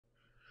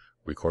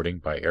Recording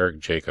by Eric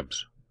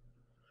Jacobs.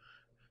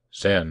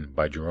 Zen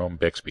by Jerome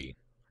Bixby.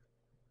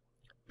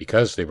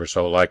 Because they were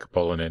so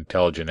likable and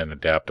intelligent and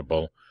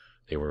adaptable,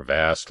 they were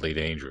vastly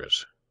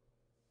dangerous.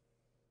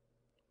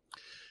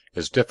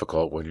 It's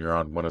difficult when you're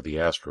on one of the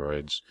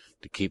asteroids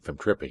to keep from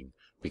tripping,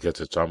 because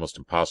it's almost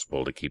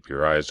impossible to keep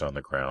your eyes on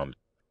the ground.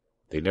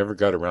 They never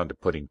got around to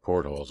putting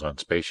portholes on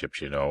spaceships,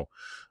 you know,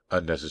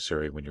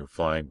 unnecessary when you're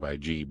flying by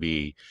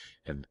GB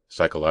and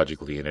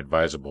psychologically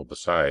inadvisable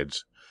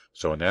besides.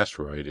 So an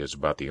asteroid is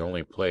about the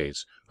only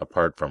place,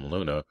 apart from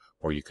Luna,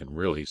 where you can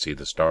really see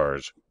the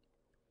stars.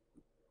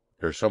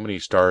 There are so many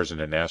stars in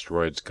an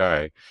asteroid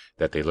sky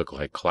that they look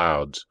like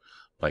clouds,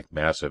 like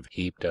massive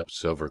heaped-up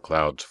silver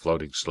clouds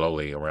floating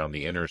slowly around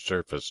the inner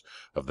surface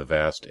of the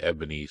vast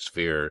ebony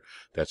sphere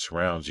that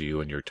surrounds you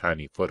and your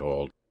tiny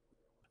foothold.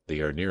 They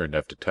are near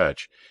enough to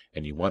touch,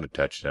 and you want to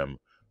touch them,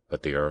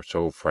 but they are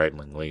so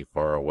frighteningly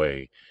far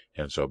away,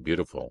 and so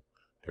beautiful.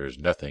 There is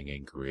nothing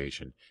in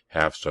creation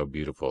half so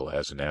beautiful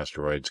as an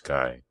asteroid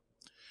sky.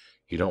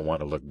 You don't want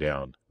to look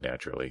down,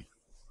 naturally.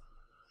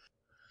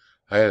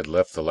 I had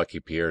left the Lucky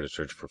Pierre to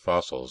search for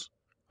fossils.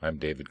 I'm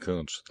David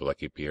Koontz, the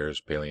Lucky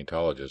Pierre's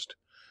paleontologist.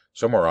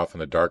 Somewhere off in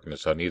the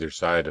darkness on either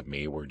side of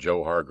me were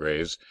Joe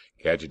Hargraves,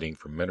 gadgeting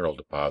for mineral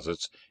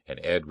deposits, and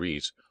Ed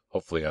Reese,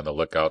 hopefully on the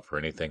lookout for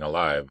anything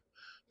alive.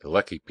 The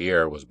Lucky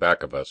Pierre was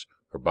back of us,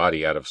 her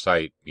body out of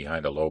sight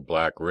behind a low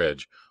black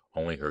ridge,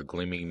 only her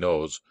gleaming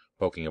nose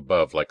poking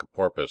above like a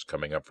porpoise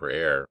coming up for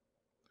air.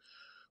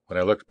 When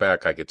I looked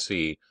back, I could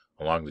see,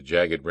 along the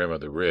jagged rim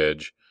of the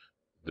ridge,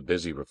 the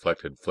busy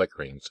reflected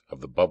flickerings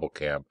of the bubble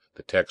camp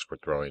the techs were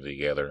throwing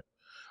together.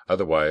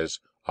 Otherwise,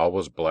 all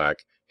was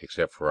black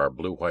except for our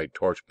blue-white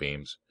torch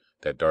beams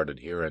that darted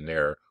here and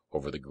there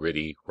over the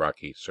gritty,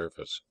 rocky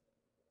surface.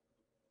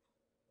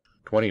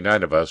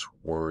 29 of us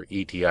were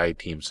ETI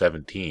Team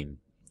 17,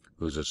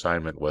 whose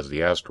assignment was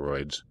the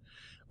asteroids.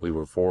 We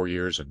were 4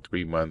 years and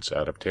 3 months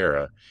out of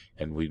Terra,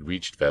 and we'd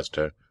reached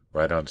Vesta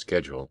right on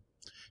schedule.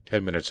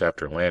 10 minutes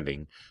after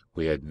landing,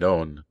 we had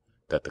known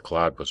that the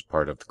cloud was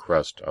part of the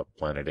crust of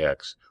Planet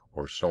X,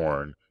 or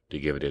Sorn, to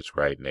give it its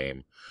right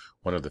name,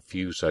 one of the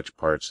few such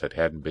parts that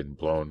hadn't been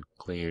blown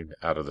clean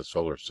out of the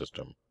solar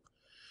system.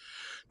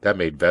 That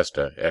made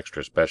Vesta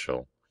extra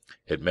special.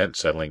 It meant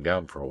settling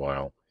down for a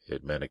while.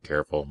 It meant a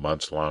careful,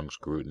 months-long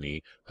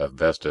scrutiny of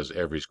Vesta's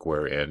every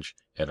square inch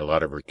and a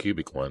lot of her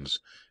cubic ones,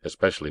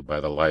 especially by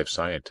the life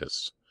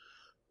scientists.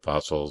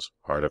 Fossils,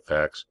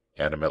 artifacts,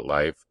 animate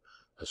life,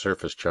 a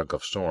surface chunk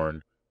of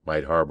Sorn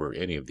might harbor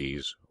any of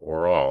these,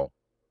 or all.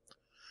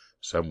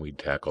 Some we'd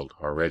tackled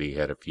already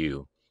had a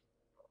few.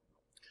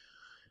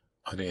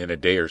 In a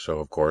day or so,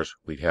 of course,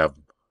 we'd have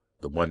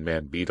the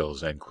one-man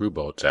Beetles and crew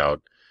boats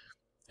out,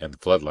 and the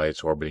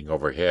floodlights orbiting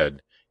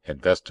overhead, and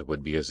Vesta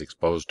would be as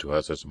exposed to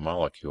us as a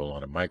molecule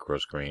on a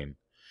microscreen.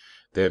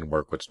 Then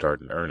work would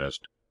start in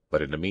earnest,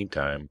 but in the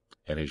meantime,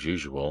 and as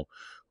usual,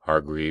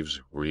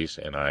 Hargreaves, Reese,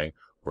 and I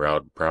were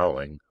out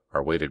prowling,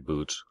 our weighted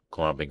boots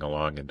clomping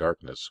along in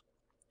darkness.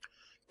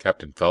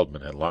 Captain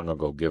Feldman had long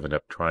ago given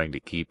up trying to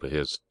keep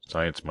his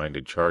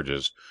science-minded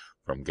charges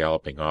from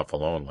galloping off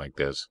alone like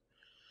this.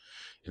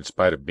 In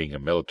spite of being a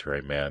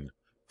military man,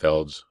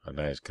 Feld's a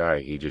nice guy.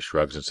 He just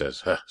shrugs and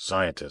says, "Huh,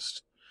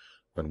 scientists,"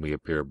 when we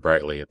appear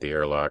brightly at the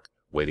airlock,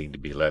 waiting to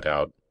be let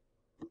out.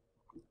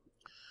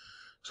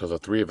 So the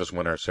three of us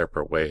went our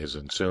separate ways,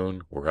 and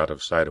soon were out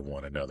of sight of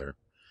one another.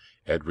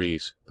 Ed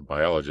Reese, the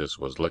biologist,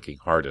 was looking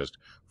hardest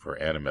for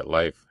animate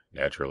life,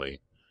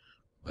 naturally,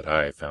 but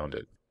I found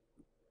it.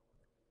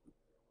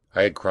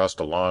 I had crossed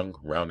a long,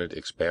 rounded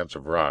expanse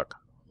of rock,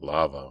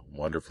 lava,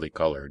 wonderfully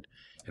colored,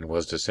 and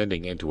was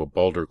descending into a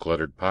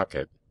boulder-cluttered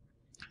pocket.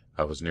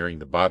 I was nearing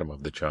the bottom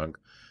of the chunk,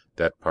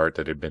 that part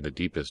that had been the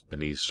deepest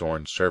beneath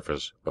Sorn's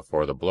surface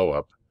before the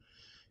blow-up.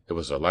 It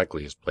was the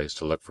likeliest place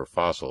to look for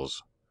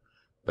fossils.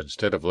 But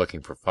instead of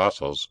looking for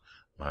fossils,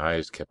 my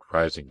eyes kept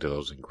rising to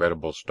those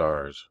incredible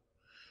stars.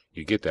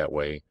 You get that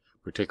way,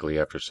 particularly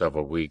after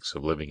several weeks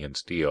of living in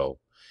steel,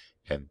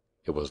 and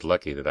it was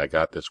lucky that I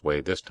got this way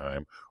this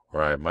time,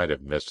 or I might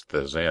have missed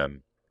the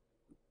Zen.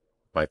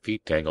 My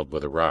feet tangled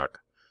with a rock.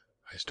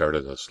 I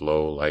started a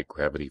slow,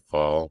 light-gravity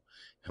fall,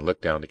 and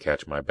looked down to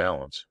catch my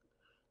balance.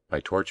 My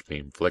torch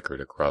beam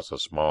flickered across a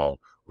small,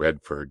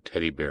 red-furred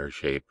teddy bear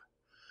shape.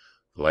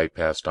 The light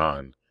passed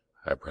on.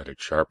 I brought it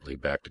sharply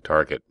back to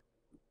target.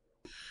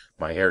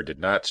 My hair did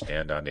not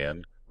stand on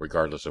end,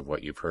 regardless of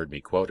what you've heard me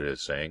quoted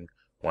as saying.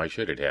 Why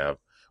should it have,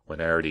 when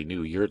I already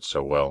knew Yurt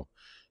so well,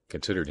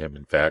 considered him,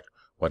 in fact,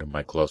 one of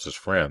my closest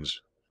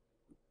friends?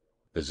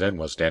 The Zen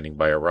was standing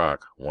by a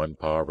rock, one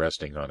paw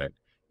resting on it,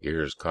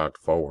 ears cocked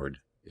forward,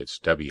 its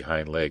stubby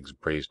hind legs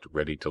braced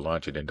ready to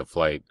launch it into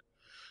flight,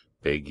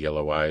 big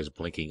yellow eyes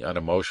blinking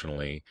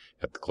unemotionally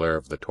at the glare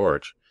of the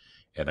torch,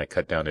 and I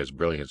cut down his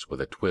brilliance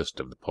with a twist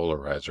of the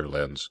polarizer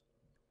lens.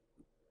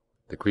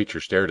 The creature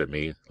stared at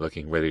me,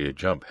 looking ready to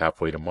jump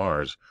halfway to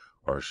Mars,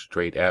 or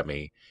straight at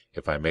me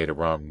if I made a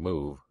wrong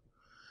move.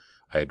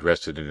 I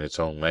addressed it in its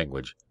own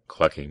language,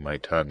 clucking my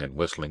tongue and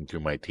whistling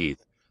through my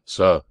teeth.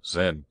 "Suh,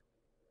 Zen."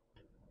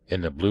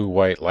 In the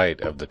blue-white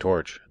light of the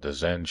torch, the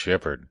Zen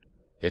shivered.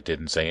 It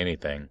didn't say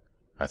anything.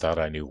 I thought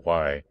I knew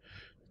why.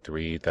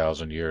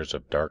 3,000 years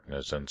of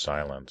darkness and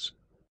silence.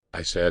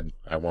 I said,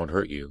 "I won't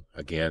hurt you,"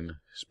 again,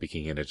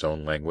 speaking in its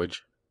own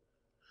language.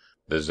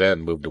 The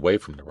Zen moved away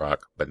from the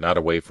rock, but not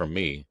away from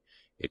me.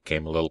 It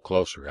came a little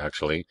closer,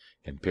 actually,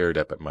 and peered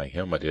up at my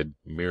helmeted,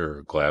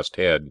 mirror-glassed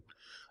head.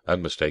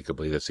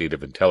 Unmistakably the seat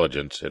of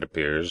intelligence, it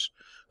appears,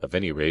 of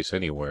any race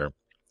anywhere.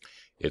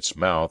 Its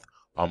mouth,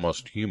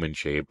 almost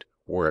human-shaped,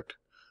 worked.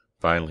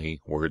 Finally,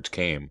 words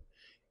came.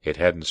 It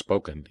hadn't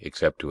spoken,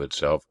 except to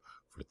itself,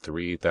 for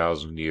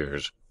 3,000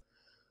 years.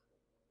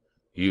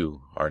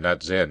 "You are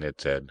not Zen," it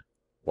said.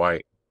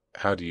 "Why,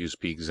 how do you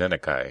speak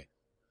Zenikai?"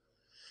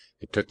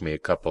 It took me a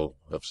couple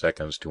of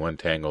seconds to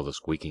untangle the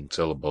squeaking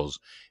syllables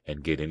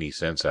and get any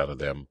sense out of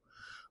them.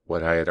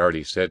 What I had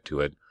already said to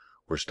it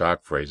were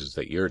stock phrases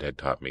that Yurt had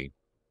taught me.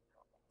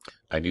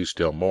 I knew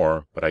still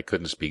more, but I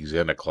couldn't speak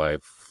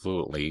Zenikai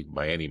fluently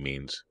by any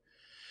means.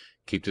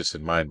 Keep this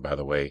in mind, by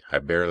the way. I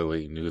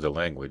barely knew the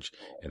language,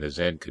 and the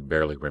Zen could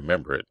barely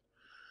remember it.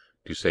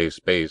 To save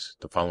space,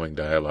 the following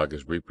dialogue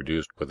is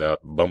reproduced without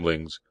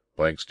bumblings,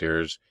 blank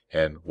stares,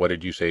 and "what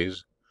did you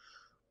say's?"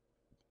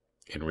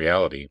 In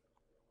reality,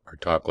 our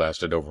talk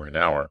lasted over an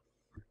hour.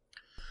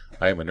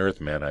 "I am an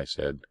Earthman," I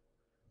said.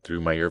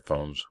 Through my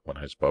earphones, when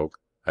I spoke,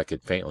 I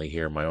could faintly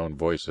hear my own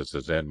voice as the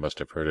Zen must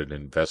have heard it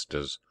in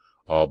Vesta's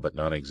all but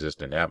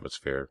non-existent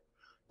atmosphere.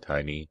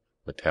 Tiny,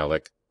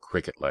 metallic,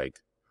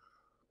 cricket-like.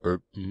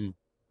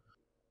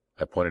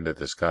 I pointed at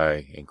the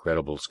sky,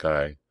 incredible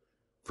sky.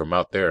 "From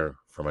out there,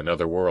 from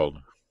another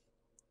world."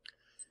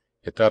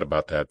 It thought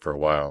about that for a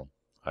while.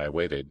 I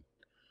waited.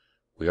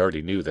 We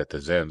already knew that the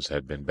Zens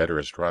had been better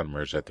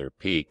astronomers at their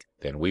peak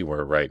than we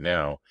were right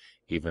now,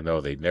 even though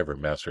they'd never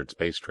mastered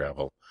space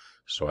travel,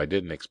 so I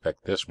didn't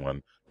expect this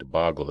one to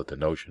boggle at the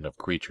notion of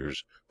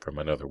creatures from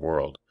another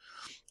world.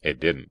 It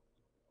didn't.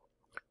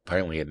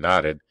 Finally it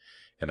nodded,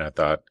 and I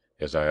thought,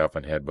 as I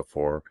often had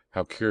before,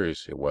 how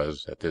curious it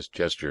was that this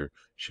gesture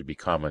should be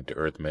common to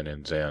Earthmen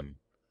and Zen.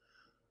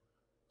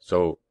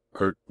 "So,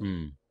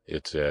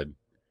 it said,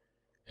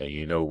 "and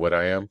you know what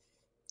I am?"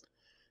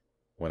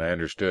 When I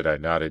understood, I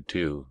nodded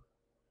too.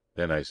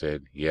 Then I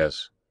said,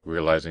 "Yes,"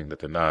 realizing that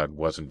the nod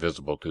wasn't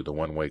visible through the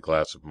one-way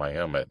glass of my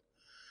helmet.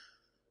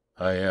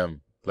 "I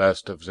am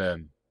last of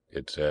Zen,"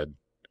 it said.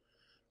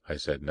 I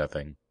said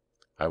nothing.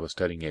 I was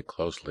studying it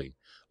closely,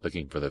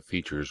 looking for the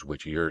features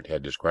which Yurt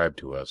had described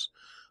to us.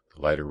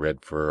 The lighter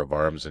red fur of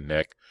arms and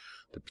neck,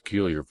 the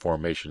peculiar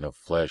formation of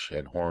flesh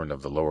and horn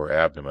of the lower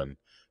abdomen.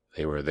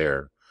 They were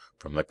there.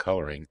 From the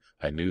coloring,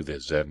 I knew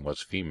this Zen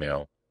was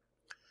female.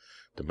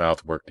 The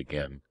mouth worked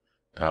again.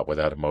 Not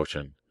without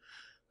emotion,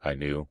 I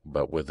knew,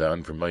 but with the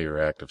unfamiliar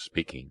act of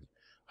speaking.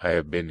 "I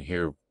have been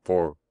here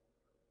for,"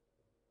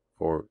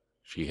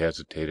 she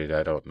hesitated,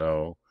 "I don't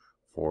know,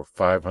 for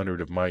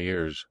 500 of my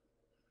years."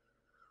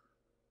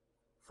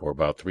 "For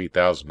about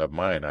 3,000 of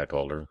mine," I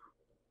told her.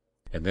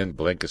 And then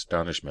blank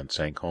astonishment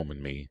sank home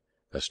in me,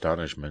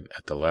 astonishment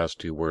at the last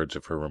two words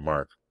of her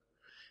remark.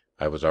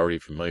 I was already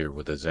familiar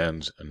with the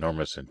Zen's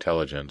enormous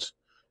intelligence,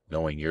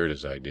 knowing Yurt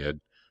as I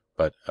did,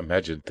 but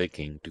imagine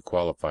thinking to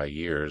qualify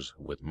years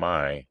with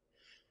my,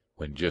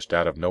 when just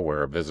out of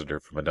nowhere a visitor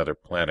from another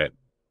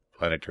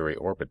planetary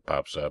orbit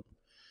pops up.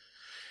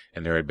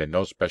 And there had been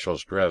no special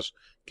stress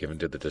given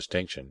to the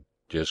distinction,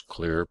 just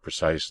clear,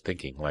 precise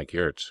thinking like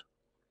Yurt's.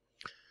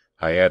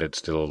 I added,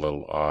 still a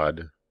little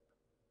awed,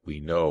 "We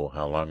know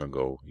how long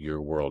ago your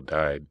world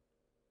died."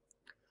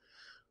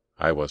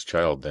 "I was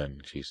child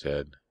then," she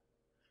said.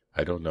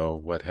 "I don't know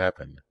what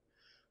happened.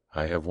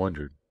 I have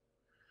wondered."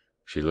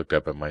 She looked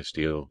up at my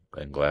steel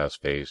and glass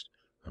face.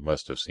 I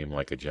must have seemed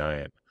like a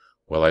giant.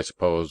 Well, I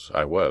suppose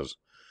I was.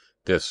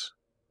 This,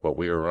 what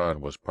we were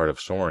on, was part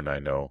of Sorn, I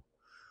know.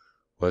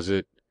 "Was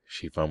it,"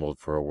 she fumbled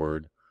for a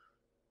word,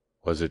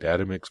 "was it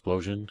atom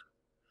explosion?"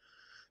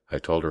 I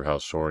told her how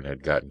Sorn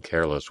had gotten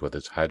careless with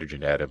its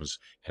hydrogen atoms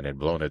and had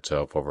blown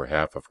itself over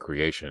half of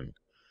creation.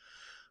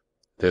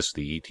 This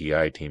the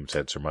ETI teams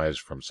had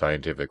surmised from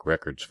scientific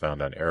records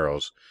found on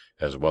Eros,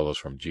 as well as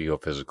from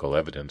geophysical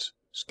evidence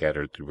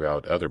scattered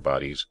throughout other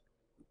bodies.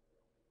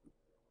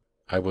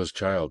 "I was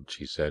child,"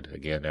 she said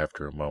again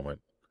after a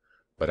moment.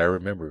 "But I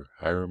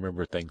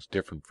remember things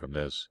different from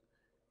this.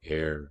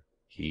 Air,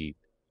 heat,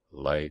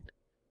 light.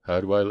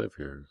 How do I live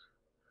here?"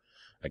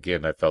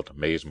 Again I felt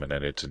amazement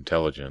at its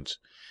intelligence,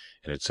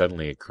 and it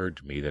suddenly occurred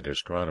to me that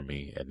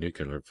astronomy and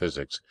nuclear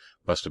physics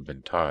must have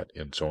been taught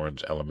in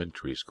Sorn's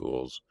elementary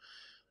schools,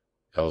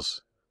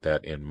 else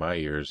that in my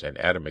years an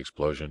atom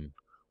explosion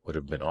would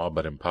have been all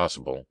but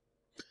impossible.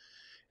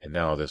 And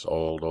now this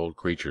old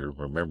creature,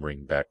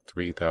 remembering back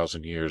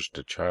 3,000 years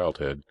to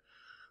childhood,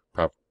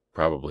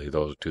 probably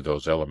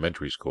those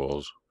elementary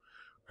schools,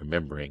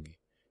 remembering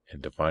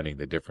and defining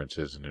the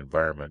differences in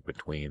environment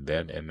between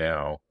then and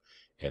now,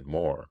 and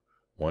more,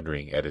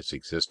 wondering at its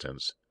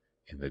existence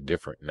in the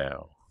different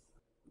now.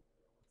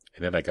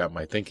 And then I got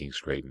my thinking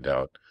straightened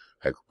out.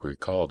 I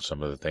recalled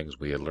some of the things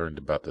we had learned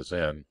about the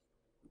Zen.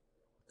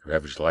 Their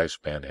average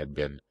lifespan had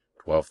been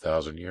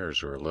 12,000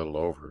 years or a little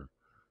over,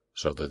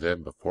 so the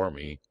Zen before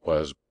me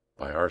was,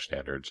 by our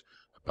standards,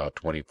 about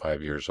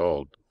 25 years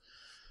old.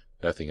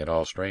 Nothing at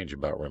all strange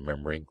about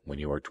remembering, when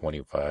you are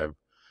 25,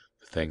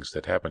 the things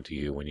that happened to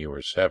you when you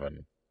were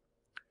 7.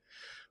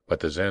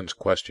 But the Zen's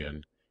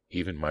question,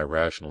 even my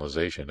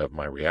rationalization of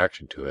my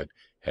reaction to it,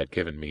 had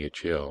given me a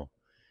chill.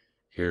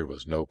 Here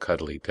was no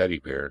cuddly teddy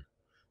bear.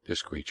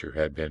 This creature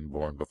had been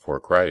born before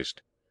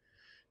Christ.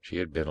 She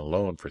had been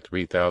alone for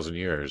 3,000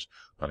 years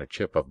on a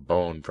chip of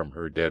bone from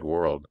her dead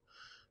world,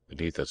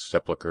 beneath a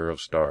sepulchre of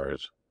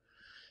stars.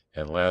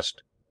 And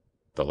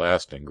the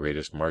last and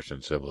greatest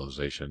Martian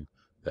civilization,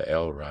 the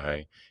El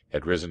Rai,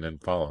 had risen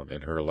and fallen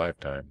in her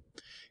lifetime,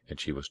 and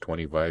she was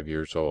 25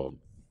 years old.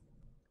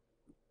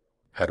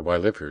 How do I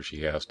live here?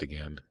 She asked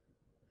again.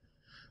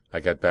 I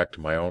got back to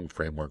my own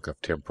framework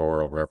of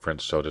temporal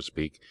reference, so to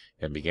speak,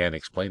 and began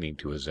explaining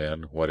to a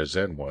Zen what a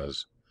Zen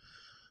was.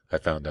 I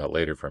found out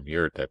later from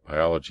Yurt that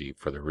biology,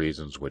 for the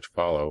reasons which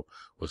follow,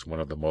 was one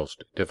of the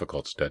most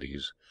difficult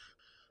studies,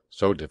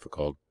 so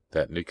difficult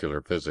that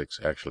nuclear physics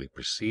actually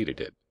preceded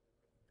it.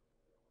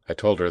 I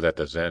told her that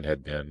the Zen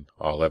had been,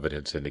 all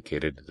evidence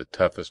indicated, the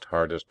toughest,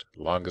 hardest,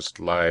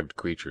 longest-lived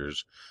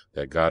creatures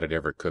that God had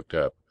ever cooked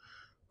up,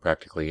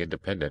 practically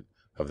independent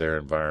of their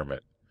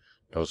environment.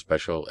 No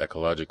special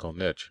ecological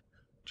niche,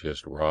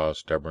 just raw,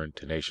 stubborn,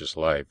 tenacious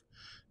life,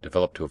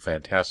 developed to a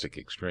fantastic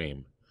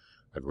extreme.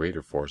 A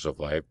greater force of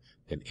life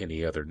than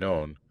any other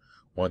known,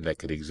 one that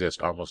could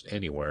exist almost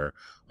anywhere,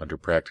 under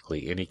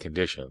practically any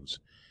conditions,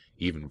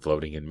 even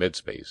floating in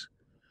midspace,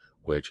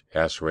 which,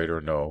 asteroid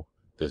or no,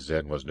 the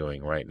Zen was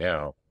doing right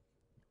now.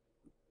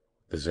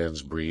 The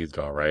Zens breathed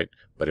all right,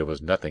 but it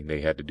was nothing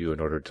they had to do in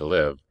order to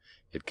live.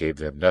 It gave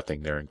them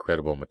nothing their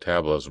incredible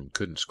metabolism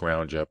couldn't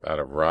scrounge up out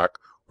of rock,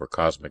 or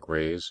cosmic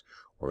rays,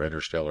 or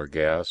interstellar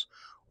gas,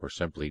 or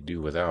simply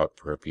do without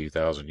for a few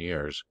thousand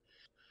years.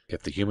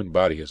 If the human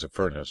body is a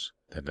furnace,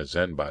 then the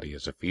Zen body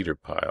is a feeder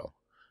pile.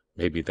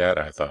 Maybe that,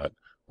 I thought,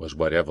 was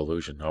what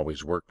evolution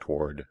always worked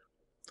toward.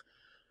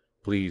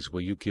 "Please,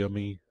 will you kill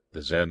me?"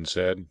 the Zen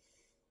said.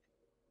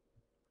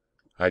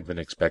 I'd been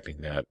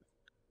expecting that.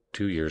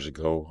 2 years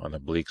ago, on the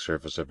bleak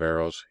surface of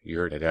Eros,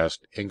 Yurt had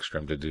asked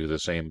Engstrom to do the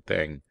same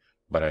thing,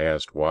 but I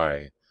asked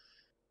why,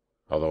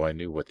 although I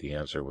knew what the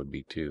answer would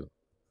be too.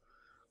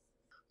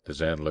 The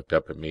Zen looked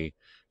up at me.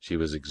 She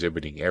was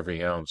exhibiting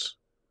every ounce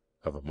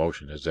of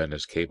emotion a Zen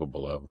is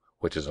capable of,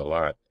 which is a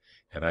lot,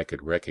 and I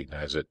could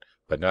recognize it,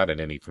 but not in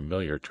any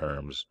familiar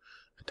terms.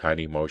 A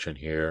tiny motion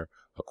here,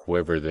 a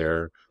quiver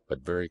there, but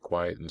very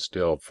quiet and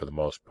still for the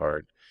most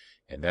part,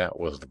 and that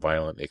was the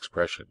violent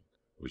expression,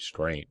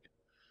 restraint.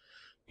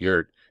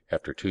 Yurt,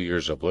 after 2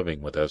 years of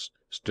living with us,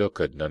 still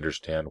couldn't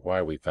understand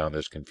why we found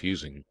this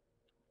confusing.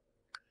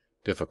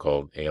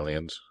 Difficult,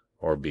 aliens,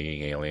 or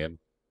being alien.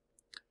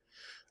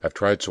 "I've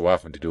tried so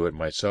often to do it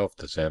myself,"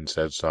 the Zen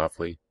said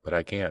softly, "but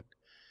I can't.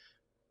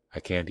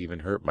 I can't even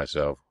hurt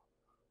myself.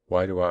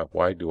 Why do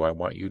I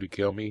want you to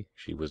kill me?"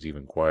 She was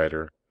even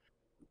quieter.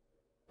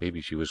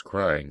 Maybe she was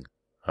crying.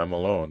 "I'm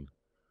alone.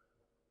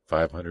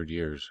 500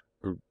 years.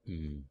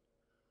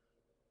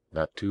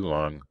 Not too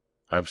long.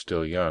 I'm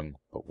still young,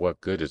 but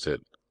what good is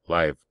it,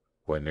 life,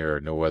 when there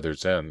are no other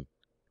Zen?"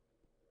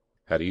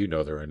 "How do you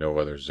know there are no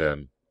other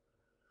Zen?"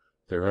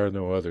 "There are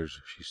no others,"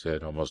 she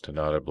said, almost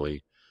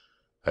inaudibly.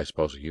 I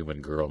suppose a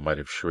human girl might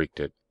have shrieked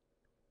it.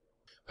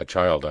 A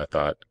child, I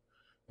thought,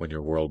 when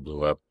your world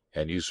blew up,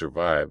 and you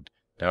survived.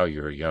 Now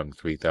you're a young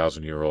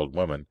 3,000-year-old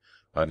woman,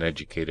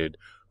 uneducated,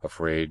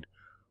 afraid,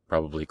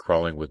 probably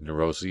crawling with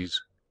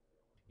neuroses.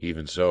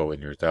 Even so,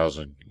 in your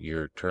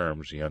 1,000-year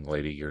terms, young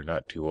lady, you're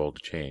not too old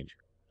to change.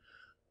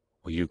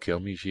 "Will you kill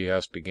me?" she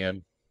asked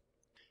again.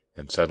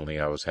 And suddenly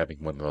I was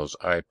having one of those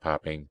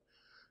eye-popping,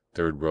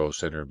 third-row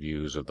center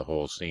views of the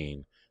whole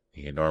scene,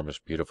 the enormous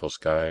beautiful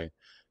sky,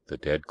 the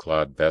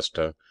dead-clawed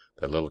Vesta,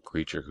 the little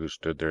creature who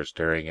stood there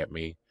staring at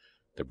me,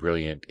 the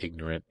brilliant,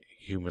 ignorant,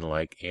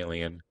 human-like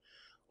alien,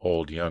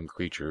 old young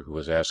creature who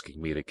was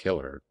asking me to kill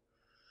her.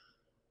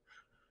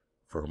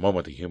 For a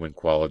moment the human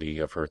quality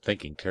of her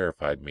thinking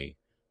terrified me,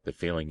 the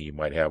feeling you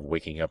might have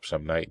waking up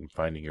some night and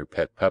finding your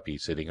pet puppy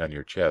sitting on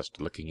your chest,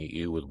 looking at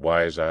you with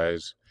wise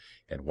eyes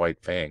and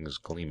white fangs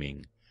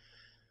gleaming.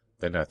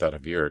 Then I thought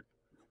of Yurt,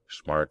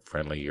 smart,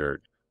 friendly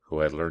Yurt, who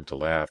had learned to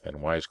laugh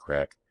and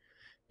wisecrack,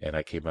 and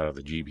I came out of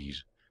the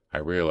jeebies. I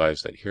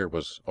realized that here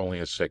was only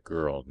a sick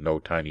girl, no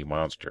tiny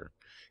monster,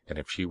 and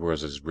if she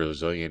was as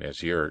resilient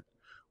as Yurt,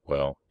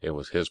 well, it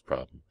was his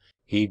problem.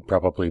 He'd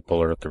probably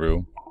pull her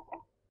through.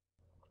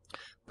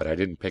 But I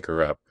didn't pick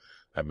her up.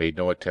 I made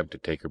no attempt to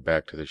take her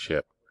back to the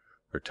ship.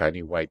 Her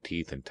tiny white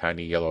teeth and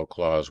tiny yellow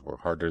claws were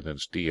harder than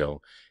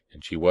steel,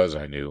 and she was,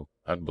 I knew,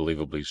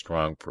 unbelievably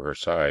strong for her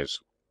size.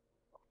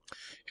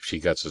 If she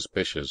got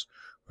suspicious,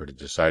 or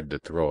decided to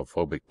throw a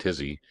phobic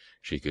tizzy,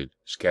 she could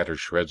scatter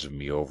shreds of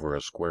me over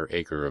a square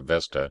acre of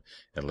Vesta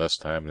in less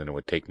time than it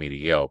would take me to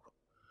yelp.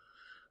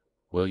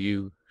 "Will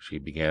you?" she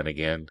began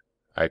again.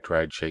 I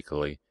tried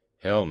shakily.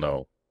 "Hell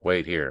no.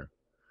 Wait here."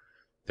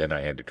 Then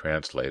I had to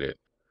translate it.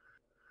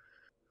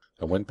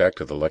 I went back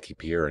to the Lucky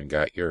Pierre and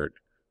got Yurt.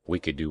 We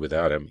could do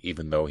without him,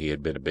 even though he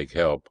had been a big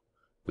help.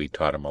 We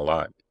taught him a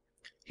lot.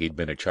 He'd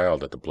been a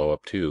child at the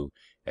blow-up too,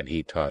 and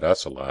he taught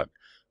us a lot,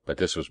 but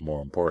this was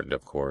more important,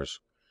 of course.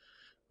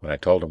 When I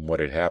told him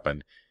what had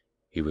happened,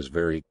 he was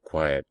very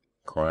quiet,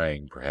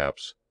 crying,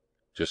 perhaps,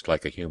 just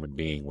like a human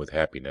being with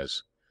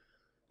happiness.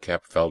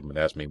 Cap Feldman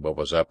asked me what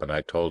was up, and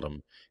I told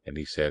him, and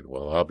he said,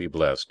 "Well, I'll be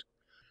blessed."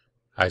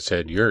 I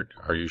said, "Yurt,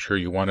 are you sure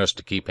you want us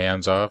to keep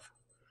hands off?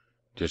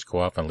 Just go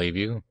off and leave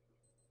you?"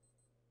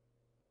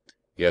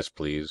 "Yes,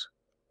 please,"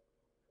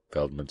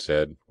 Feldman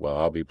said. "Well,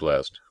 I'll be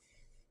blessed."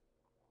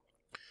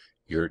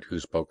 Yurt, who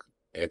spoke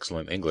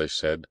excellent English,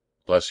 said,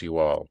 "Bless you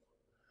all."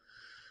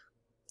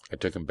 I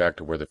took him back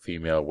to where the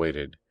female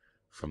waited.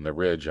 From the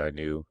ridge, I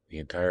knew, the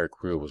entire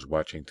crew was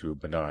watching through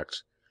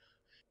binocs.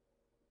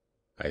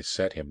 I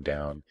set him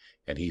down,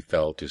 and he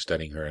fell to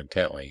studying her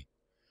intently.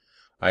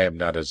 "I am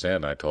not a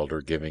Zen," I told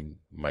her, giving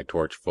my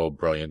torch full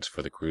brilliance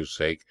for the crew's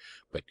sake,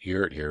 "but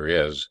Yurt here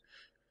is.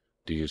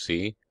 Do you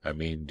see? I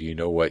mean, do you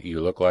know what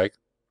you look like?"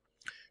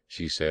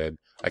 She said,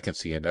 "I can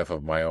see enough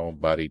of my own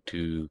body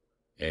to...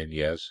 and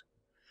yes."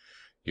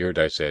 "Yurt,"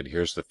 I said,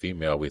 "here's the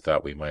female we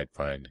thought we might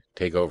find.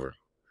 Take over."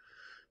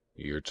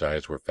 Yurt's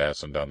eyes were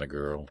fastened on the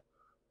girl.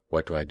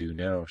 "What do I do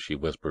now?" she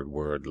whispered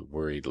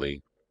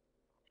worriedly.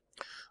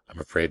 "I'm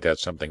afraid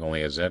that's something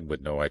only a Zen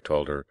would know," I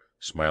told her,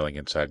 smiling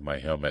inside my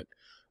helmet.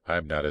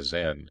 "I'm not a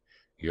Zen.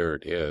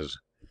 Yurt is."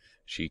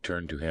 She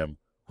turned to him.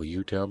 "Will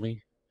you tell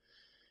me?"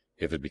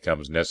 "If it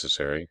becomes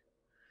necessary."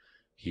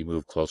 He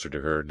moved closer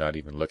to her, not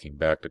even looking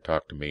back to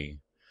talk to me.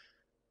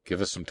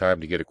 "Give us some time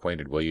to get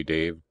acquainted, will you,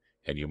 Dave?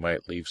 And you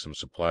might leave some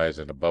supplies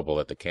in a bubble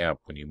at the camp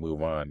when you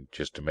move on,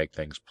 just to make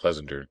things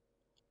pleasanter."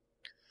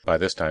 By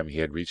this time he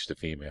had reached the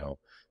female.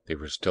 They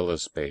were still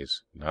as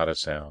space, not a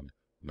sound,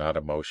 not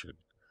a motion.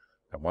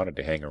 I wanted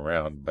to hang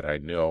around, but I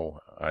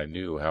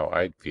knew how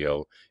I'd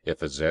feel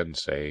if a Zen,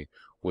 say,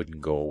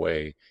 wouldn't go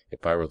away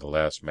if I were the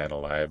last man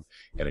alive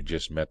and had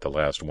just met the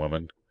last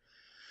woman.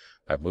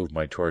 I moved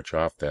my torch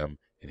off them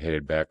and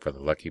headed back for the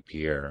Lucky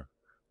Pierre.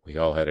 We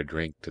all had a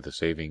drink to the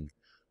saving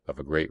of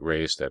a great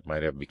race that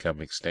might have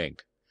become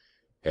extinct.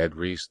 Ed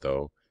Reese,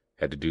 though,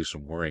 had to do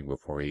some worrying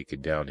before he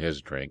could down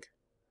his drink.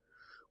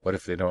 "What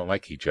if they don't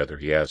like each other?"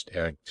 he asked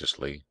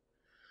anxiously.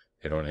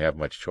 "They don't have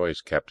much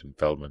choice," Captain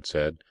Feldman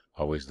said,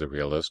 always the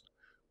realist.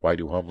 "Why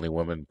do homely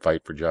women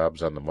fight for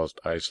jobs on the most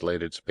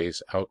isolated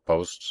space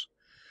outposts?"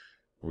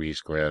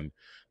 Reese grinned.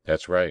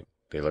 "That's right.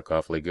 They look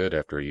awfully good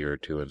after a year or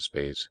two in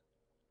space."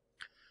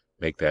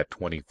 "Make that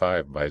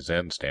 25 by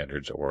Zen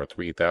standards, or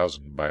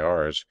 3,000 by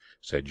ours,"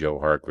 said Joe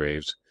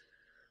Hargraves.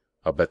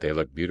 "I'll bet they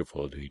look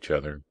beautiful to each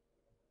other."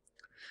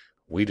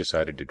 We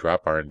decided to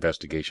drop our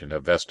investigation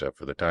of Vesta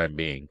for the time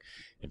being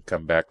and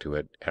come back to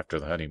it after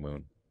the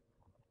honeymoon.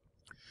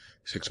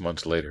 6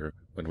 months later,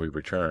 when we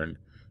returned,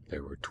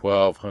 there were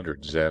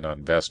 1,200 Zen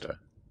on Vesta.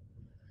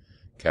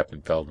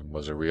 Captain Feldman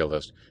was a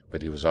realist,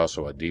 but he was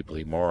also a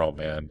deeply moral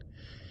man.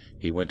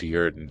 He went to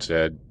Yurt and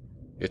said,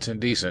 "It's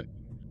indecent.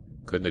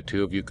 Couldn't the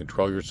two of you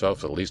control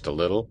yourselves at least a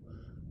little?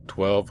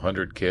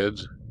 1,200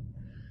 kids?"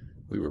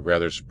 "We were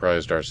rather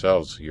surprised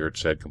ourselves," Yurt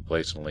said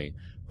complacently,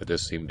 "but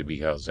this seemed to be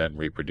how Zen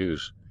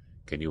reproduce.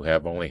 Can you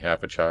have only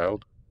half a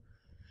child?"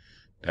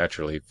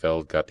 Naturally,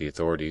 Feld got the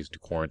authorities to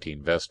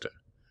quarantine Vesta.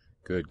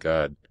 Good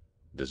God,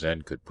 the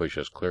Zen could push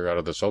us clear out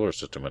of the solar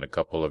system in a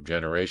couple of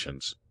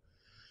generations.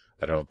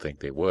 I don't think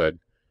they would,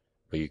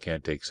 but you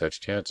can't take such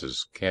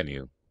chances, can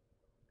you?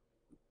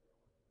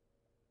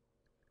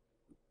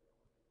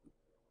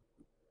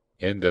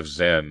 End of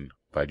Zen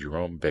by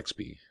Jerome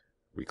Bixby.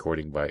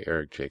 Recording by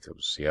Eric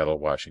Jacobs, Seattle,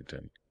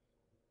 Washington.